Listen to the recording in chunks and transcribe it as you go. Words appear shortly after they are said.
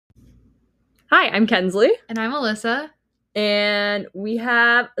Hi, I'm Kensley. And I'm Alyssa. And we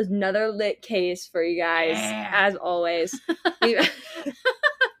have another lit case for you guys, as always.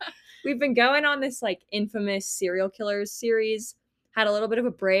 We've been going on this infamous serial killers series. Had a little bit of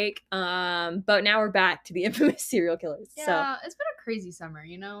a break, but now we're back to the infamous serial killers. Yeah, it's been a crazy summer,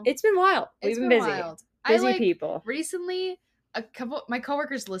 you know? It's been wild. We've been busy. Wild. Busy people. Recently, my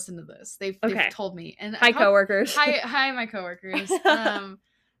coworkers listen to this. They've told me. And hi, coworkers. Hi, my coworkers.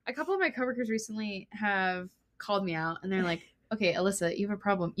 A couple of my coworkers recently have called me out, and they're like, "Okay, Alyssa, you have a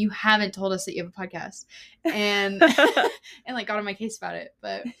problem. You haven't told us that you have a podcast," and and got on my case about it.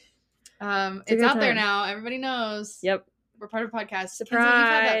 But it's out there now. Everybody knows. Yep, we're part of a podcast. Surprise! You've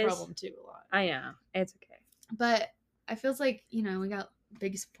had that problem too a lot. I know. It's okay. But I feels like we got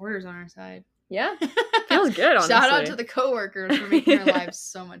big supporters on our side. Yeah, feels good. Honestly, shout out to the coworkers for making our lives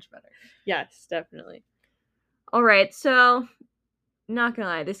so much better. Yes, definitely. All right, so not gonna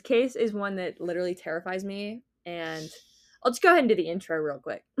lie, this case is one that literally terrifies me, and I'll just go ahead and do the intro real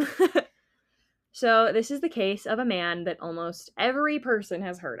quick. So this is the case of a man that almost every person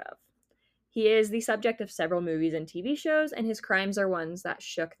has heard of. He is the subject of several movies and TV shows, and his crimes are ones that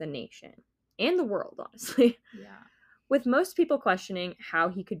shook the nation and the world, honestly. Yeah. With most people questioning how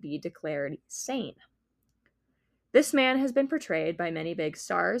he could be declared sane. This man has been portrayed by many big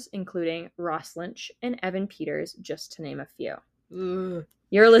stars, including Ross Lynch and Evan Peters, just to name a few. Ugh.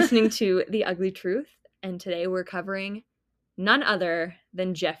 You're listening to The Ugly Truth, and today we're covering none other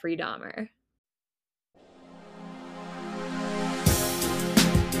than Jeffrey Dahmer.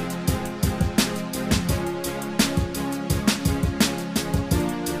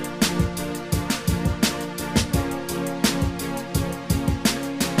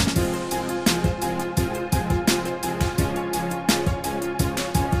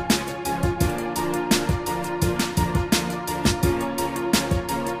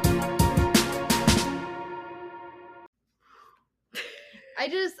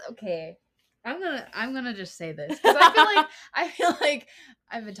 I'm gonna just say this because I feel like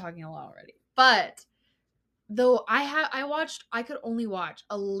I've been talking a lot already. But though I could only watch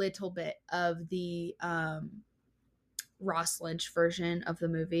a little bit of the Ross Lynch version of the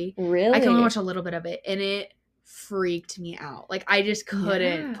movie. Really? I can only watch a little bit of it, and it freaked me out. I just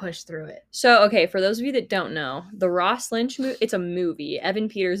couldn't push through it. So, okay, for those of you that don't know, the Ross Lynch movie, it's a movie. Evan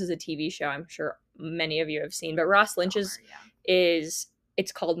Peters is a TV show I'm sure many of you have seen, but Ross Lynch's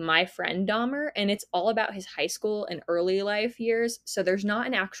it's called My Friend Dahmer, and it's all about his high school and early life years. So there's not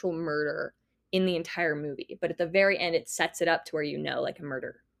an actual murder in the entire movie, but at the very end, it sets it up to where a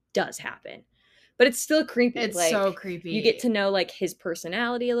murder does happen. But it's still creepy. It's so creepy. You get to know his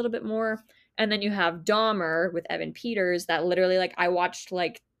personality a little bit more, and then you have Dahmer with Evan Peters that literally I watched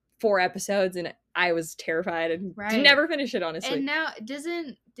 4 episodes and I was terrified and never finish it, honestly. And now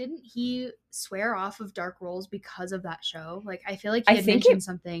didn't he swear off of dark roles because of that show? I feel like he had mentioned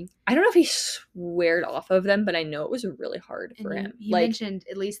something. I don't know if he sweared off of them, but I know it was really hard for him. He mentioned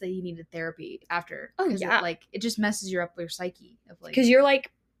at least that he needed therapy after. Oh yeah, it just messes you up with your psyche of because you're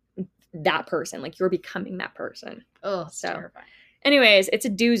that person, you're becoming that person. Oh, so terrifying. Anyways, it's a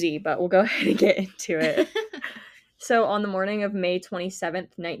doozy, but we'll go ahead and get into it. So on the morning of May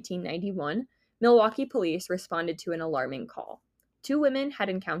 27th, 1991, Milwaukee police responded to an alarming call. 2 women had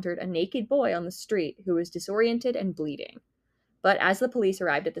encountered a naked boy on the street who was disoriented and bleeding. But as the police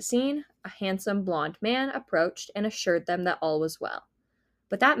arrived at the scene, a handsome blonde man approached and assured them that all was well.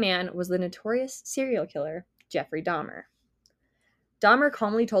 But that man was the notorious serial killer, Jeffrey Dahmer. Dahmer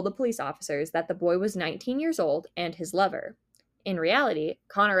calmly told the police officers that the boy was 19 years old and his lover. In reality,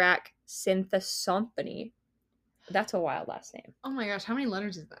 Conorak Synthasompany. That's a wild last name. Oh my gosh, how many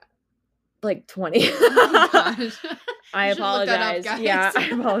letters is that? 20. Oh my gosh. I apologize. Yeah, I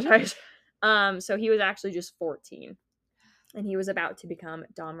apologize. So he was actually just 14. And he was about to become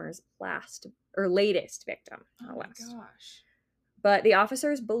Dahmer's latest victim. Oh my gosh. But the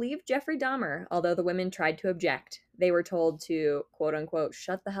officers believed Jeffrey Dahmer, although the women tried to object. They were told to, quote unquote,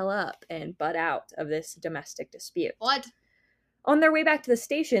 shut the hell up and butt out of this domestic dispute. What? On their way back to the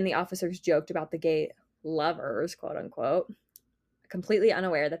station, the officers joked about the gay lovers, quote unquote, completely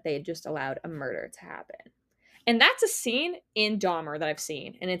unaware that they had just allowed a murder to happen. And that's a scene in Dahmer that I've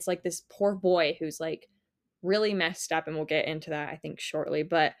seen. And it's this poor boy who's really messed up, and we'll get into that, I think, shortly.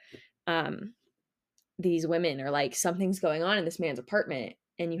 But these women are something's going on in this man's apartment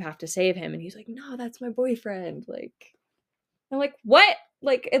and you have to save him. And he's like, no, that's my boyfriend. I'm like, what?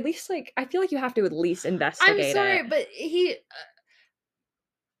 At least I feel you have to at least investigate. I'm sorry, but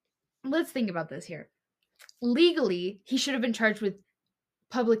let's think about this here. Legally, he should have been charged with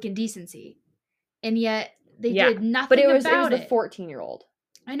public indecency, and yet they did nothing about it. But it was the 14-year-old.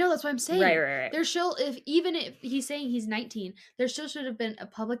 I know, that's what I'm saying. Right. There still, even if he's saying he's 19, there still should have been a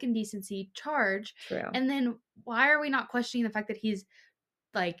public indecency charge. True. And then why are we not questioning the fact that he's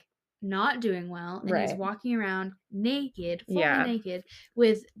like not doing well and he's Right. walking around naked, fully Yeah. naked,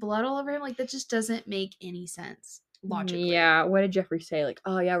 with blood all over him? Like, that just doesn't make any sense logically. Yeah. What did Jeffrey say? Like,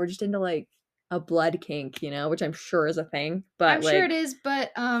 oh yeah, we're just into like a blood kink, you know, which I'm sure is a thing. But I'm like, sure it is,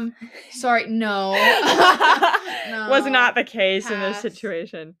 but sorry, no. No. was not the case in this Pass.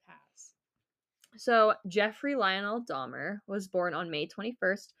 situation. Pass. So Jeffrey Lionel Dahmer was born on May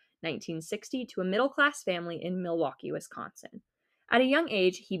 21st, 1960, to a middle-class family in Milwaukee, Wisconsin. At a young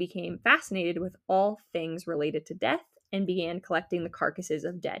age, he became fascinated with all things related to death and began collecting the carcasses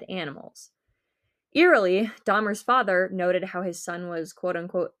of dead animals. Eerily, Dahmer's father noted how his son was,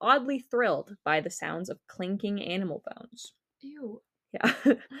 quote-unquote, oddly thrilled by the sounds of clinking animal bones. Ew. Yeah.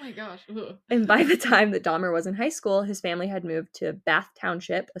 Oh my gosh. Ugh. And by the time that Dahmer was in high school, his family had moved to Bath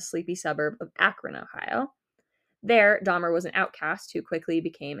Township, a sleepy suburb of Akron, Ohio. There, Dahmer was an outcast who quickly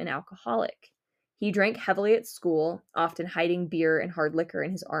became an alcoholic. He drank heavily at school, often hiding beer and hard liquor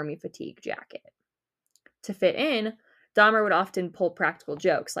in his army fatigue jacket. To fit in, Dahmer would often pull practical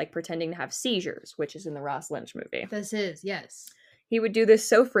jokes, like pretending to have seizures, which is in the Ross Lynch movie. This is, yes. He would do this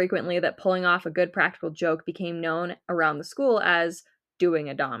so frequently that pulling off a good practical joke became known around the school as doing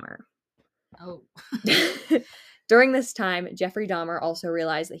a Dahmer. Oh. During this time, Jeffrey Dahmer also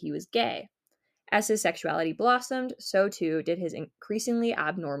realized that he was gay. As his sexuality blossomed, so too did his increasingly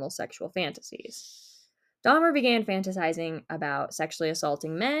abnormal sexual fantasies. Dahmer began fantasizing about sexually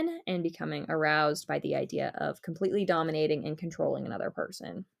assaulting men and becoming aroused by the idea of completely dominating and controlling another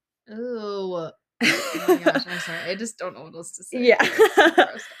person. Ooh. Oh my gosh, I'm sorry. I just don't know what else to say. Yeah. It's so grossed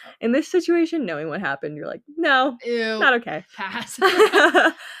out. In this situation, knowing what happened, you're like, no, Ew. not okay. Pass.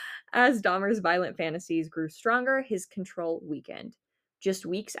 As Dahmer's violent fantasies grew stronger, his control weakened. Just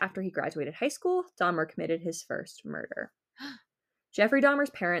weeks after he graduated high school, Dahmer committed his first murder. Jeffrey Dahmer's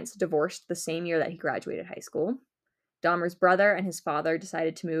parents divorced the same year that he graduated high school. Dahmer's brother and his father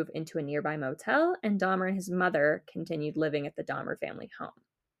decided to move into a nearby motel, and Dahmer and his mother continued living at the Dahmer family home.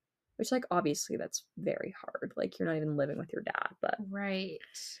 Which, like, obviously that's very hard. Like, you're not even living with your dad, but... Right.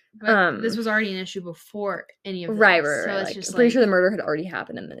 But this was already an issue before any of this. Right. So it's like, just I'm pretty sure the murder had already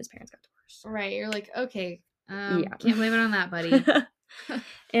happened, and then his parents got divorced. Right. You're like, okay, Yeah. can't blame it on that, buddy.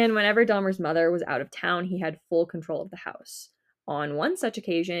 And whenever Dahmer's mother was out of town, he had full control of the house. On one such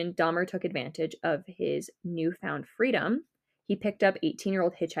occasion, Dahmer took advantage of his newfound freedom. He picked up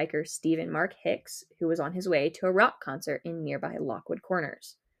 18-year-old hitchhiker Stephen Mark Hicks, who was on his way to a rock concert in nearby Lockwood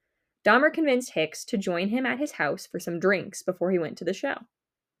Corners. Dahmer convinced Hicks to join him at his house for some drinks before he went to the show.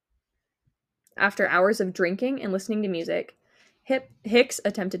 After hours of drinking and listening to music, Hicks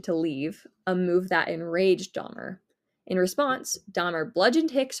attempted to leave, a move that enraged Dahmer. In response, Dahmer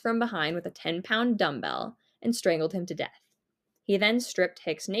bludgeoned Hicks from behind with a 10-pound dumbbell and strangled him to death. He then stripped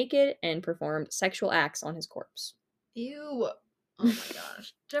Hicks naked and performed sexual acts on his corpse. Ew. Oh my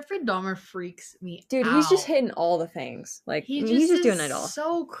gosh. Jeffrey Dahmer freaks me Dude, out. he's just hitting all the things. Like, he's just doing it all.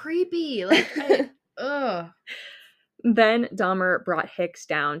 So creepy. Like, ugh. Then Dahmer brought Hicks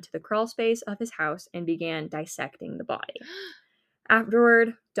down to the crawl space of his house and began dissecting the body.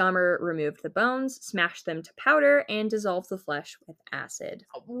 Afterward, Dahmer removed the bones, smashed them to powder, and dissolved the flesh with acid.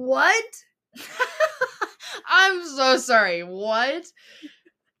 What? I'm so sorry. What?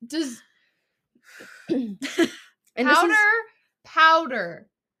 Does powder?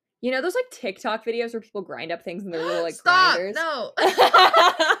 You know those like TikTok videos where people grind up things and they're little like Stop! grinders? No.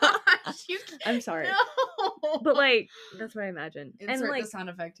 I'm sorry. No. But like that's what I imagine. Insert and like the sound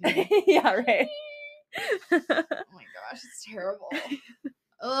effect here. Yeah, right. Oh my gosh, it's terrible.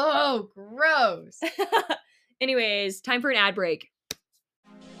 Oh, gross. Anyways, time for an ad break.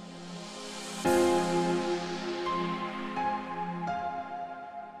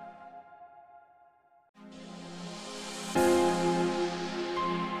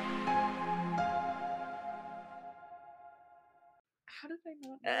 How did I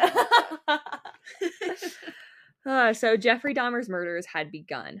not? So Jeffrey Dahmer's murders had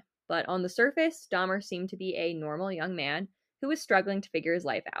begun, but on the surface, Dahmer seemed to be a normal young man who was struggling to figure his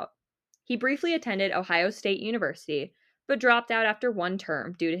life out. He briefly attended Ohio State University, but dropped out after one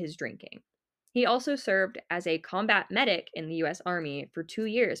term due to his drinking. He also served as a combat medic in the U.S. Army for 2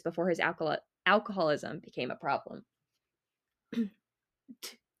 years before his alcoholism became a problem.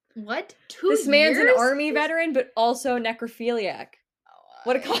 What? 2 This man's an years? Army veteran, but also necrophiliac.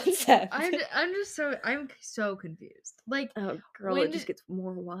 What a concept. I'm so confused. Like, oh girl, when it just gets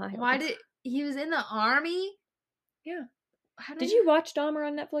more wild. Why did he was in the Army? Yeah. Did you watch Dahmer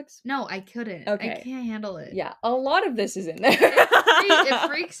on Netflix? No, I couldn't. Okay. I can't handle it. Yeah, a lot of this is in there. It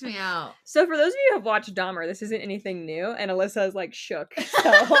freaks me out. So for those of you who have watched Dahmer, this isn't anything new, and Alyssa is like shook.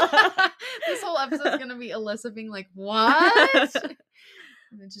 So this whole episode's gonna be Alyssa being like, "What?"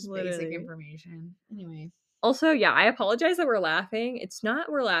 And it's just Literally. basic information. Anyway. Also, yeah, I apologize that we're laughing. It's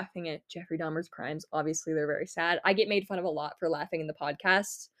not we're laughing at Jeffrey Dahmer's crimes. Obviously, they're very sad. I get made fun of a lot for laughing in the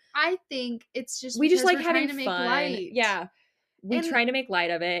podcast. I think it's just We just like we're having trying to fun. make light. Yeah. We And- try to make light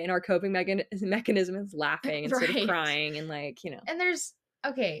of it, and our coping mechanism is laughing instead of Right. crying, and like, you know. And there's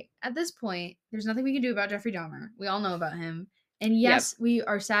at this point, there's nothing we can do about Jeffrey Dahmer. We all know about him. And yes, we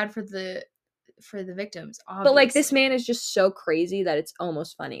are sad for the victims, obviously. But like this man is just so crazy that it's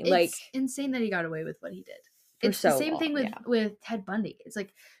almost funny. It's like insane that he got away with what he did. For It's so the same thing long, with Ted Bundy. It's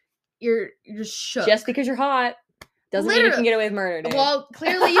like you're just shook. just because you're hot doesn't mean you can get away with murder, dude. Well,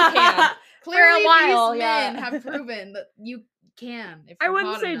 clearly you can. Clearly while, these yeah. men have proven that you can. If I you're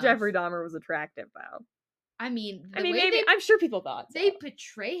wouldn't hot say enough. Jeffrey Dahmer was attractive, though. I mean, Maybe I'm sure people thought so. they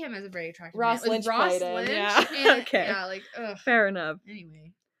portray him as a very attractive Ross man. Lynch With Ross played him, Lynch, yeah. and- Okay. Yeah, like, ugh. Fair enough.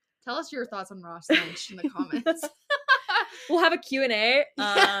 Anyway, tell us your thoughts on Ross Lynch in the comments. We'll have a Q&A.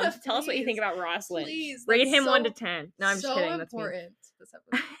 Yeah, Tell us what you please. think about Ross Lynch. Please, Rate that's him 1 so- to 10. No, I'm so just kidding. That's me. important. This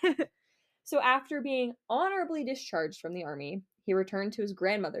episode. So after being honorably discharged from the army, he returned to his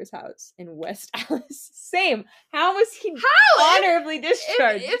grandmother's house in West Alice. Same. How was he honorably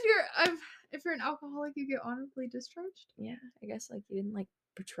discharged? If you're an alcoholic, you get honorably discharged. Yeah, I guess like you didn't like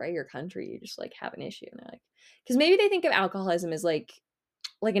betray your country. You just like have an issue, and like because maybe they think of alcoholism as like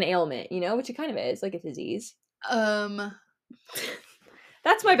an ailment, you know, which it kind of is, like a disease.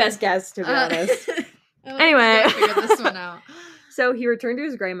 That's my best guess, to be honest. Anyway. Figure this one out. So he returned to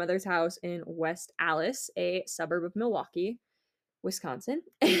his grandmother's house in West Alice, a suburb of Milwaukee, Wisconsin,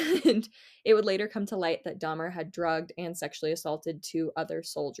 and it would later come to light that Dahmer had drugged and sexually assaulted 2 other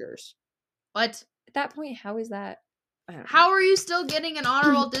soldiers. What? At that point, how is that? I don't know. How are you still getting an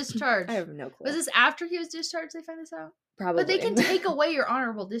honorable discharge? I have no clue. Was this after he was discharged they find this out? Probably. But they can take away your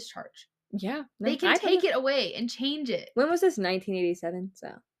honorable discharge. Yeah. They can take it away and change it. When was this? 1987?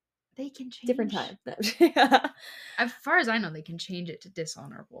 So. They can change. Different time. Yeah. As far as I know, they can change it to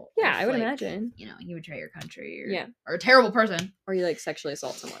dishonorable. Yeah, if, I would like, imagine. You know, you betray your country Yeah. Or a terrible person. Or you like sexually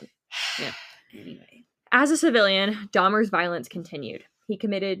assault someone. Yeah. Anyway. As a civilian, Dahmer's violence continued. He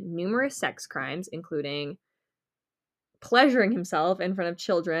committed numerous sex crimes, including pleasuring himself in front of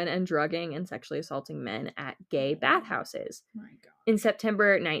children and drugging and sexually assaulting men at gay bathhouses. My God. In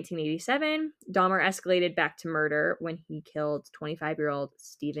September 1987, Dahmer escalated back to murder when he killed 25-year-old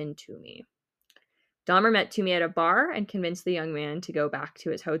Stephen Toomey. Dahmer met Toomey at a bar and convinced the young man to go back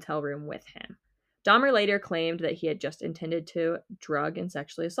to his hotel room with him. Dahmer later claimed that he had just intended to drug and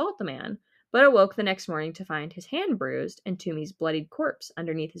sexually assault the man, but awoke the next morning to find his hand bruised and Toomey's bloodied corpse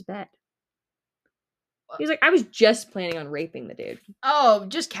underneath his bed. He was like, I was just planning on raping the dude. Oh,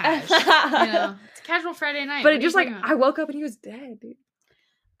 just cash. You know, it's a casual Friday night. But What it are just you like, talking about? I woke up and he was dead, dude.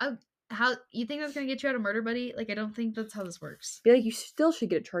 How you think that's gonna get you out of murder, buddy? Like, I don't think that's how this works. Be like, you still should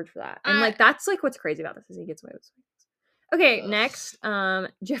get a charge for that. And I- like, that's like what's crazy about this is he gets away with this. Okay, Ugh. next,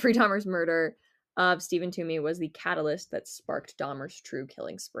 Jeffrey Dahmer's murder of Stephen Toomey was the catalyst that sparked Dahmer's true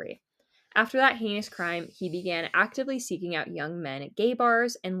killing spree. After that heinous crime, he began actively seeking out young men at gay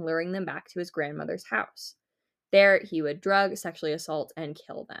bars and luring them back to his grandmother's house. There, he would drug, sexually assault, and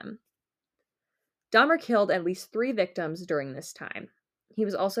kill them. Dahmer killed at least 3 victims during this time. He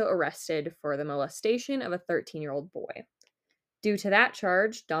was also arrested for the molestation of a 13-year-old boy. Due to that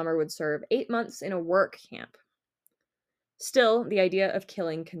charge, Dahmer would serve 8 months in a work camp. Still, the idea of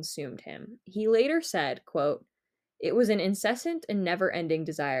killing consumed him. He later said, quote, "It was an incessant and never-ending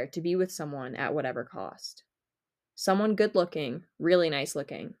desire to be with someone at whatever cost. Someone good-looking, really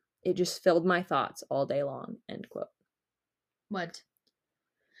nice-looking. It just filled my thoughts all day long," end quote. What?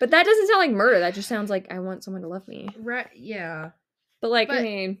 But that doesn't sound like murder. That just sounds like I want someone to love me. Right? Yeah. But like, I But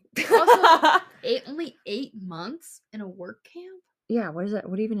mean... also- Only 8 months in a work camp? yeah, what is that?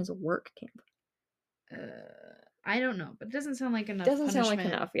 What even is a work camp? I don't know, but it doesn't sound like enough. Doesn't sound like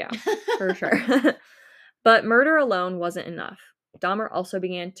punishment. enough, yeah, for sure. But murder alone wasn't enough. Dahmer also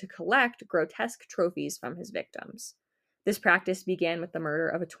began to collect grotesque trophies from his victims. This practice began with the murder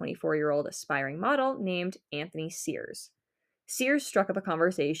of a 24-year-old aspiring model named Anthony Sears. Sears struck up a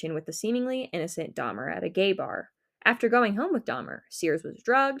conversation with the seemingly innocent Dahmer at a gay bar. After going home with Dahmer, Sears was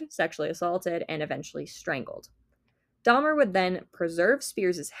drugged, sexually assaulted, and eventually strangled. Dahmer would then preserve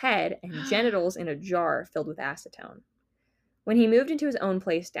Spears' head and genitals in a jar filled with acetone. When he moved into his own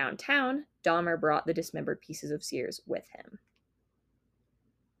place downtown, Dahmer brought the dismembered pieces of Sears with him.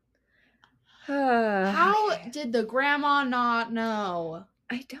 How Okay. did the grandma not know?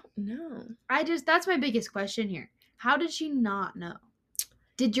 I don't know. That's my biggest question here. How did she not know?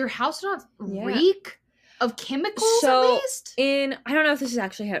 Did your house not Yeah. reek of chemicals at So least? I don't know if this is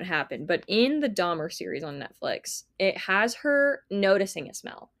actually how it happened, but in the Dahmer series on Netflix, it has her noticing a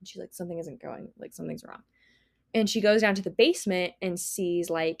smell. And she's like, something isn't going, like something's wrong. And she goes down to the basement and sees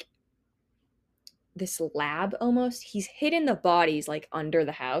like this lab almost. He's hidden the bodies like under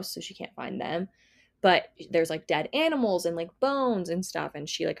the house so she can't find them. But there's like dead animals and like bones and stuff. And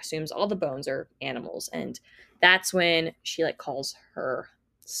she like assumes all the bones are animals. And that's when she like calls her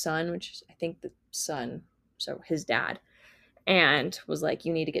son, which is I think the son, so his dad, and was like,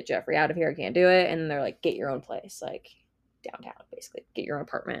 you need to get Jeffrey out of here. I can't do it. And they're like, get your own place, like downtown, basically. Get your own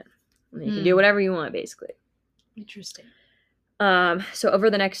apartment. And you can do whatever you want, basically. Interesting. So over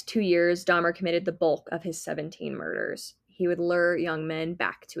the next 2 years, Dahmer committed the bulk of his 17 murders. He would lure young men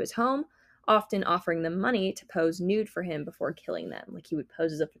back to his home, often offering them money to pose nude for him before killing them. Like he would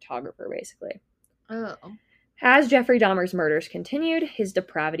pose as a photographer, basically. Oh. As Jeffrey Dahmer's murders continued, his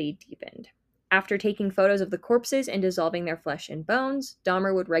depravity deepened. After taking photos of the corpses and dissolving their flesh and bones,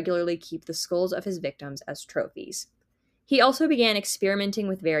 Dahmer would regularly keep the skulls of his victims as trophies. He also began experimenting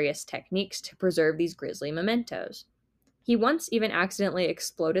with various techniques to preserve these grisly mementos. He once even accidentally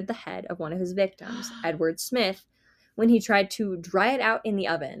exploded the head of one of his victims, Edward Smith, when he tried to dry it out in the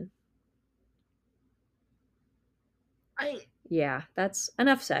oven. Yeah, that's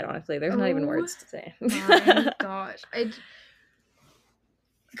enough said, honestly. There's not even words to say. My gosh.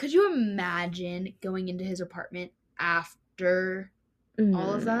 Could you imagine going into his apartment after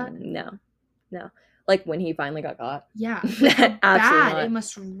all of that? No. Like when he finally got caught. Yeah. Absolutely bad not. it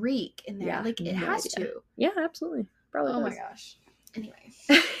must reek in there. Yeah, like it no has idea. to. Yeah, absolutely. Probably Oh does. my gosh.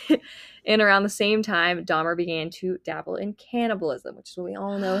 Anyway. And around the same time, Dahmer began to dabble in cannibalism, which is what we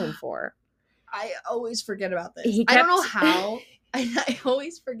all know him for. I always forget about this. He I don't kept- know how. I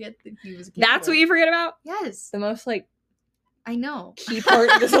always forget that he was a cannibal. That's what you forget about? Yes. The most like I know. key part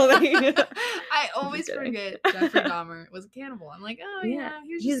of this whole thing. I always forget Jeffrey Dahmer was a cannibal. I'm like, oh yeah,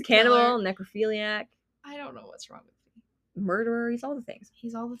 he's a cannibal, necrophiliac. I don't know what's wrong with me. Murderer, he's all the things.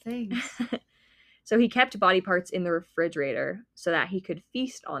 He's all the things. So he kept body parts in the refrigerator so that he could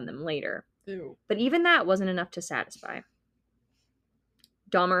feast on them later. Ew. But even that wasn't enough to satisfy.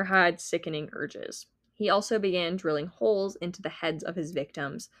 Dahmer had sickening urges. He also began drilling holes into the heads of his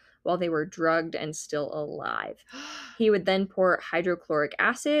victims while they were drugged and still alive. He would then pour hydrochloric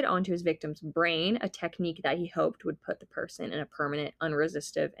acid onto his victim's brain, a technique that he hoped would put the person in a permanent,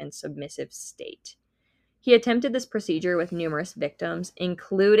 unresistive, and submissive state. He attempted this procedure with numerous victims,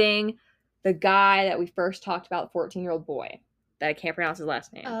 including the guy that we first talked about, the 14-year-old boy, that I can't pronounce his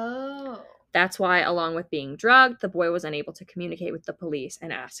last name. Oh. That's why, along with being drugged, the boy was unable to communicate with the police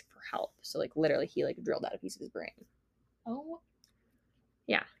and ask for help. So, like, literally, he, like, drilled out a piece of his brain. Oh.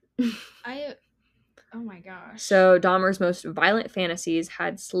 Yeah. Oh my gosh. So, Dahmer's most violent fantasies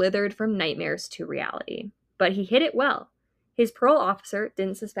had slithered from nightmares to reality. But he hid it well. His parole officer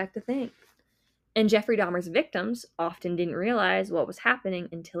didn't suspect a thing. And Jeffrey Dahmer's victims often didn't realize what was happening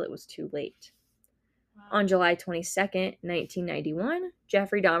until it was too late. Wow. On July 22nd, 1991,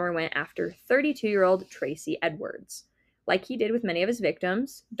 Jeffrey Dahmer went after 32-year-old Tracy Edwards. Like he did with many of his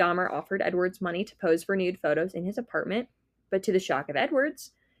victims, Dahmer offered Edwards money to pose for nude photos in his apartment, but to the shock of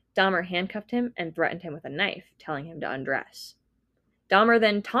Edwards, Dahmer handcuffed him and threatened him with a knife, telling him to undress. Dahmer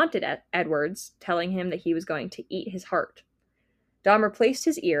then taunted Edwards, telling him that he was going to eat his heart. Dahmer placed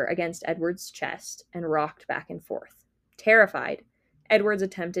his ear against Edwards' chest and rocked back and forth. Terrified, Edwards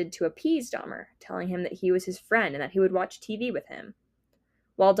attempted to appease Dahmer, telling him that he was his friend and that he would watch TV with him.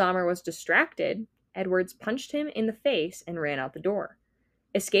 While Dahmer was distracted, Edwards punched him in the face and ran out the door,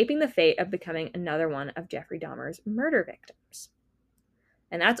 escaping the fate of becoming another one of Jeffrey Dahmer's murder victims.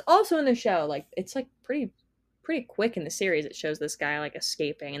 And that's also in the show. Like, it's like pretty quick in the series. It shows this guy like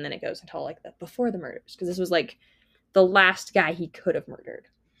escaping, and then it goes into all like the before the murders, because this was like the last guy he could have murdered.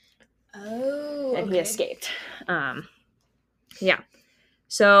 Oh, and he escaped. Yeah.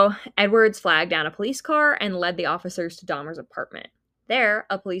 So Edwards flagged down a police car and led the officers to Dahmer's apartment. There,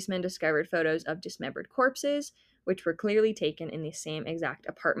 a policeman discovered photos of dismembered corpses, which were clearly taken in the same exact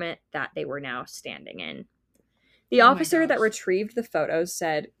apartment that they were now standing in. The officer that retrieved the photos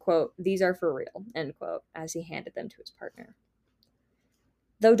said, quote, "These are for real," end quote, as he handed them to his partner.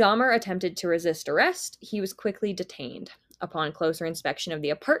 Though Dahmer attempted to resist arrest, he was quickly detained. Upon closer inspection of the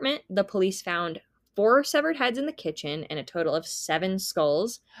apartment, the police found 4 severed heads in the kitchen and a total of 7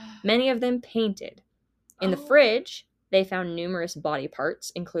 skulls, many of them painted. In the fridge, they found numerous body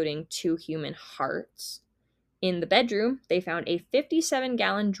parts, including 2 human hearts. In the bedroom, they found a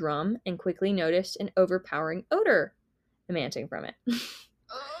 57-gallon drum and quickly noticed an overpowering odor emanating from it.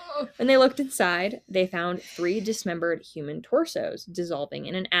 When they looked inside, they found 3 dismembered human torsos dissolving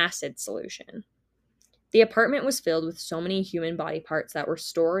in an acid solution. The apartment was filled with so many human body parts that were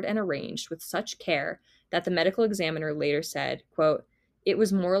stored and arranged with such care that the medical examiner later said, quote, "It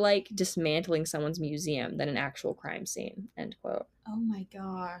was more like dismantling someone's museum than an actual crime scene," end quote. Oh my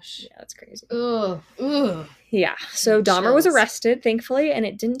gosh. Yeah, that's crazy. Ugh. Ugh. Yeah, so Dahmer was Chills. arrested, thankfully, and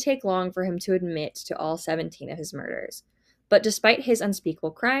it didn't take long for him to admit to all 17 of his murders. But despite his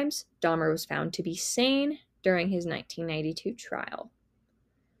unspeakable crimes, Dahmer was found to be sane during his 1992 trial.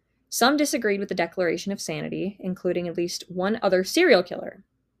 Some disagreed with the declaration of sanity, including at least one other serial killer,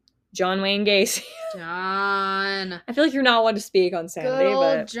 John Wayne Gacy. John. I feel like you're not one to speak on sanity, Good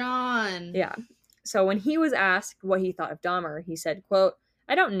old but John. yeah. So when he was asked what he thought of Dahmer, he said, quote,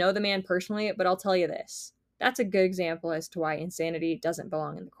 "I don't know the man personally, but I'll tell you this. That's a good example as to why insanity doesn't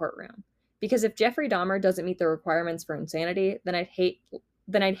belong in the courtroom. Because if Jeffrey Dahmer doesn't meet the requirements for insanity, then I'd hate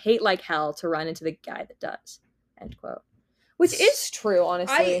like hell to run into the guy that does." End quote. Which is true,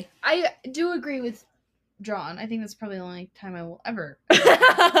 honestly. I do agree with John. I think that's probably the only time I will ever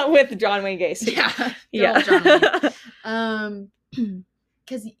with John Wayne Gacy. Yeah. Good old John Wayne.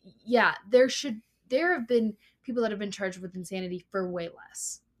 Because there have been people that have been charged with insanity for way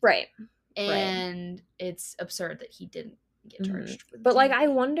less. Right. And it's absurd that he didn't get charged with But like,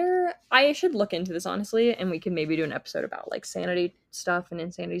 insanity. I wonder, I should look into this honestly, and we can maybe do an episode about like sanity stuff and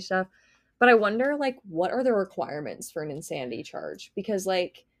insanity stuff. But I wonder, like, what are the requirements for an insanity charge? Because,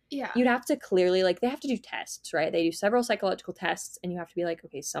 like, you'd have to clearly, like, they have to do tests, right? They do several psychological tests, and you have to be like,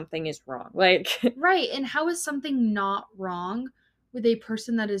 okay, something is wrong. Like, right. And how is something not wrong with a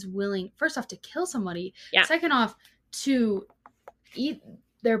person that is willing, first off, to kill somebody, second off, to eat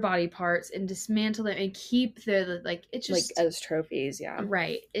their body parts and dismantle them and keep their, like, it's just like, as trophies,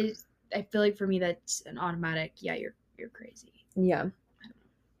 right. I feel like for me that's an automatic, you're crazy.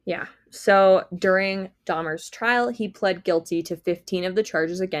 Yeah. So during Dahmer's trial, he pled guilty to 15 of the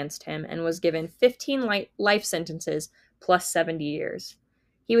charges against him and was given 15 life sentences plus 70 years.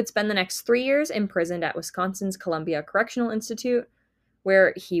 He would spend the next 3 years imprisoned at Wisconsin's Columbia Correctional Institute,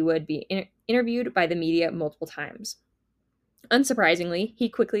 where he would be interviewed by the media multiple times. Unsurprisingly, he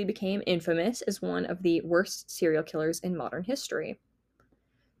quickly became infamous as one of the worst serial killers in modern history.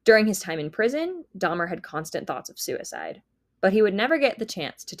 During his time in prison, Dahmer had constant thoughts of suicide, but he would never get the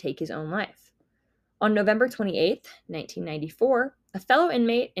chance to take his own life. On November 28th, 1994, a fellow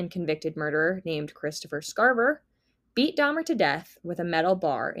inmate and convicted murderer named Christopher Scarver beat Dahmer to death with a metal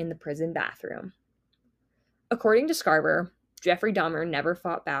bar in the prison bathroom. According to Scarver, Jeffrey Dahmer never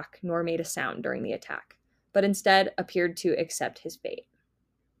fought back nor made a sound during the attack, but instead appeared to accept his fate.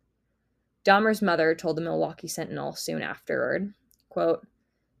 Dahmer's mother told the Milwaukee Sentinel soon afterward, quote,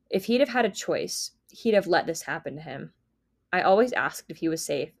 "If he'd have had a choice, he'd have let this happen to him. I always asked if he was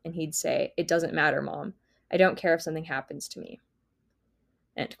safe, and he'd say, 'It doesn't matter, Mom. I don't care if something happens to me.'"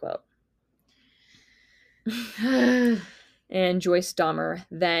 End quote. And Joyce Dahmer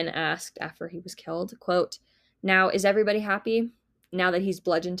then asked after he was killed, quote, "Now, is everybody happy? Now that he's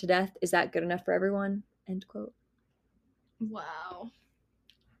bludgeoned to death, is that good enough for everyone?" End quote. Wow.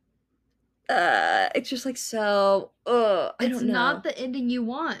 It's just like so, I don't know. It's not the ending you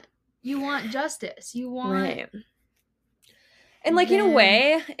want. You want justice. You want... Right. And like, in a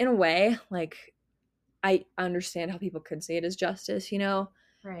way, like, I understand how people could say it as justice, you know?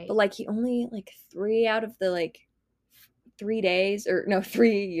 Right. But like, he only, like, 3 out of the, like, 3 days, or no,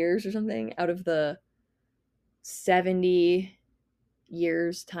 3 years or something out of the 70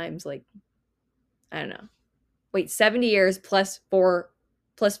 years times, like, I don't know. Wait, 70 years plus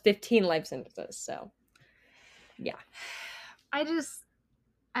 15 life sentences, so yeah. I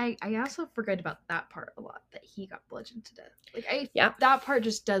also forget about that part a lot, that he got bludgeoned to death. Like, that part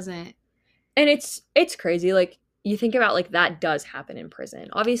just doesn't... And it's crazy, like, you think about, like, that does happen in prison.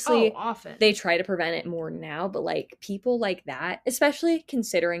 Obviously, often. They try to prevent it more now, but, like, people like that, especially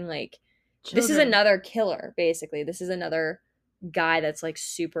considering, like, Children. This is another killer, basically. This is another guy that's, like,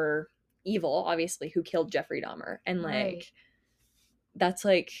 super evil, obviously, who killed Jeffrey Dahmer. And, like, right. That's,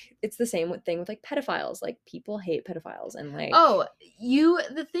 like, it's the same thing with, like, pedophiles. Like, people hate pedophiles, and, like...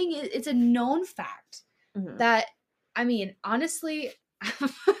 the thing is, it's a known fact that, I mean, honestly...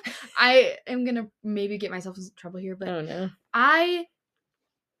 I am gonna maybe get myself in trouble here, but oh, no. I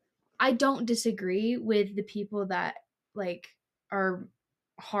don't disagree with the people that, like, are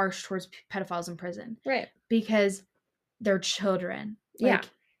harsh towards pedophiles in prison, right? Because they're children. Like,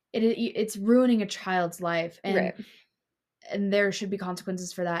 it's ruining a child's life, and right. and there should be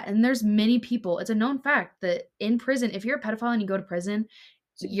consequences for that. And there's many people. It's a known fact that in prison, if you're a pedophile and you go to prison,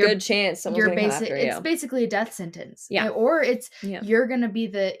 It's a good chance someone's going to come after you. It's basically a death sentence. Yeah. Or you're going to be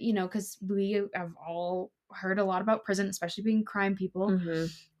the, because we have all heard a lot about prison, especially being crime people,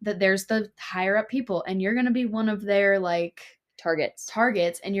 that there's the higher up people, and you're going to be one of their like targets,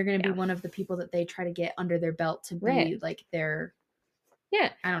 and you're going to be one of the people that they try to get under their belt to be like their. Yeah.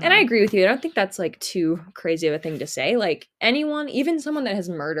 I don't know. And I agree with you. I don't think that's like too crazy of a thing to say. Like anyone, even someone that has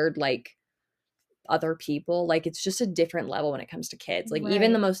murdered like other people, like it's just a different level when it comes to kids. Like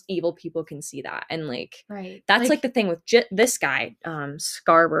even the most evil people can see that. And like that's like the thing with this guy,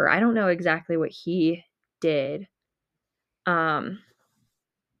 Scarver. I don't know exactly what he did.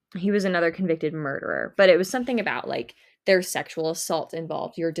 He was another convicted murderer, but it was something about like there's sexual assault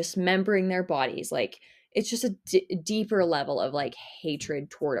involved. You're dismembering their bodies. Like it's just a deeper level of like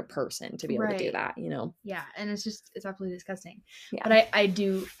hatred toward a person to be able to do that, Yeah. And it's absolutely disgusting. Yeah. But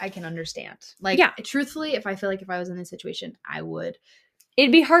I can understand. Like, truthfully, if I was in this situation, I would.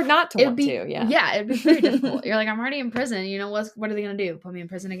 It'd be hard not to want to. Yeah. Yeah. It'd be very difficult. You're like, I'm already in prison. What are they going to do? Put me in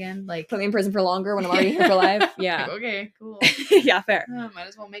prison again? Like, put me in prison for longer when I'm already here for life. Yeah. Like, okay, cool. Yeah. Fair. Might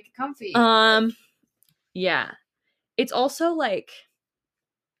as well make it comfy. Yeah. It's also like,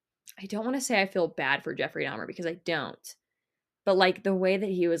 I don't want to say I feel bad for Jeffrey Dahmer because I don't. But like the way that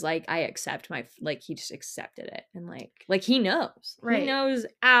he was like, I accept he just accepted it. And like he knows. Right. He knows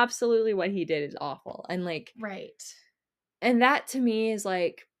absolutely what he did is awful. And like. Right. And that to me is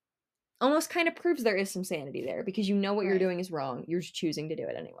like almost kind of proves there is some sanity there because you know what you're doing is wrong. You're just choosing to do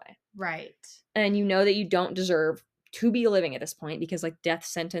it anyway. Right. And you know that you don't deserve to be living at this point because like death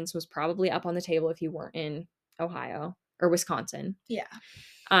sentence was probably up on the table if you weren't in Ohio or Wisconsin. Yeah.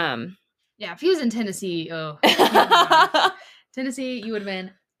 Yeah, if he was in Tennessee, Tennessee, you would have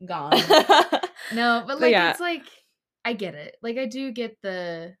been gone. No, but like it's like I get it. Like I do get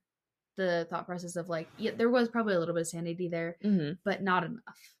the thought process of like, yeah, there was probably a little bit of sanity there, but not enough.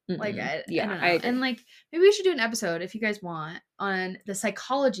 Like I don't know. And like maybe we should do an episode if you guys want on the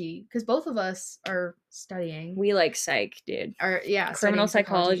psychology because both of us are studying. We like psych, dude. Or criminal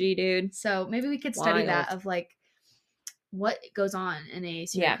psychology, dude. So maybe we could study that of like what goes on in a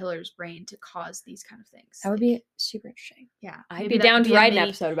serial killer's brain to cause these kind of things. That would be super interesting. Yeah. I'd be down to write an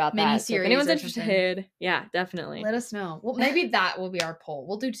episode about that. So if anyone's interested, yeah, definitely. Let us know. Well, maybe that will be our poll.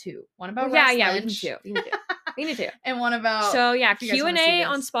 We'll do 2. One about Ross Lynch. We need to. And one about Q&A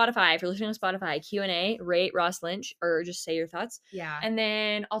on Spotify. If you're listening on Spotify, Q&A, rate Ross Lynch or just say your thoughts. Yeah. And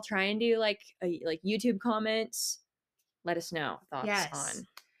then I'll try and do like YouTube comments. Let us know thoughts on.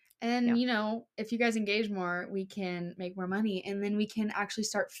 And, if you guys engage more, we can make more money. And then we can actually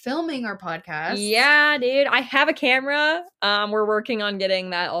start filming our podcast. Yeah, dude. I have a camera. We're working on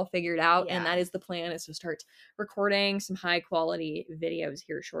getting that all figured out. Yeah. And that is the plan, is to start recording some high quality videos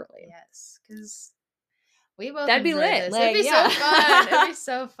here shortly. Yes. Because we both That'd be lit. It'd be so fun. It'd be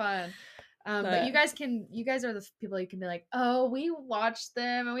so fun. But you guys are the people you can be like, oh, we watched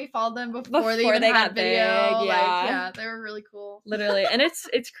them and we followed them before they even had video. Big, yeah, they were really cool. Literally. And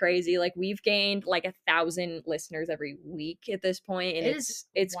it's crazy. Like we've gained like 1,000 listeners every week at this point. And it's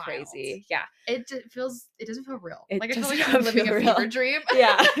crazy. Yeah. It doesn't feel real. I feel like I'm living a fever dream.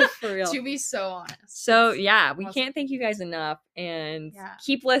 Yeah, for real. To be so honest. So yeah, we can't thank you guys enough. And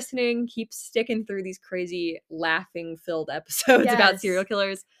keep listening, keep sticking through these crazy laughing filled episodes about serial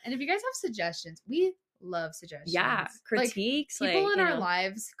killers. And if you guys have suggestions, we love suggestions. Yeah, critiques. Like, people in our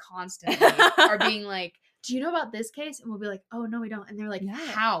lives constantly are being like, do you know about this case? And we'll be like, oh, no, we don't. And they're like,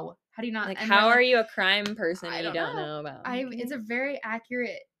 how? How do you not? Like, how are you a crime person you don't know about? It's a very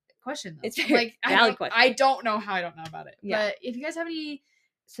accurate question, though. It's a very valid question. I don't know how I don't know about it. Yeah. But if you guys have any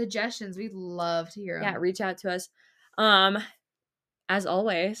suggestions, we'd love to hear them. Yeah, reach out to us. As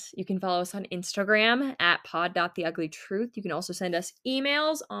always, you can follow us on Instagram at pod.theuglytruth. You can also send us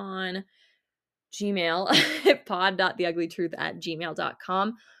emails on Gmail,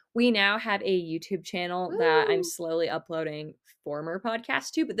 pod.theuglytruth@gmail.com. We now have a YouTube channel that I'm slowly uploading former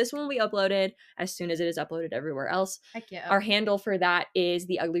podcasts to, but this one will be uploaded as soon as it is uploaded everywhere else. Heck yeah. Our handle for that is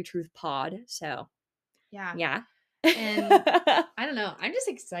the Ugly Truth Pod. So, yeah. And I don't know. I'm just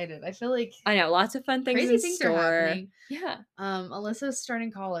excited. I feel like I know lots of fun things. Crazy things are happening. Yeah. Alyssa's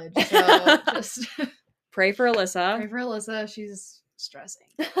starting college, so just pray for Alyssa. Pray for Alyssa. She's stressing.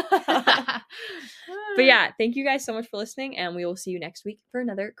 But yeah, thank you guys so much for listening, and we will see you next week for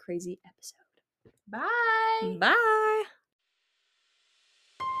another crazy episode. Bye. Bye.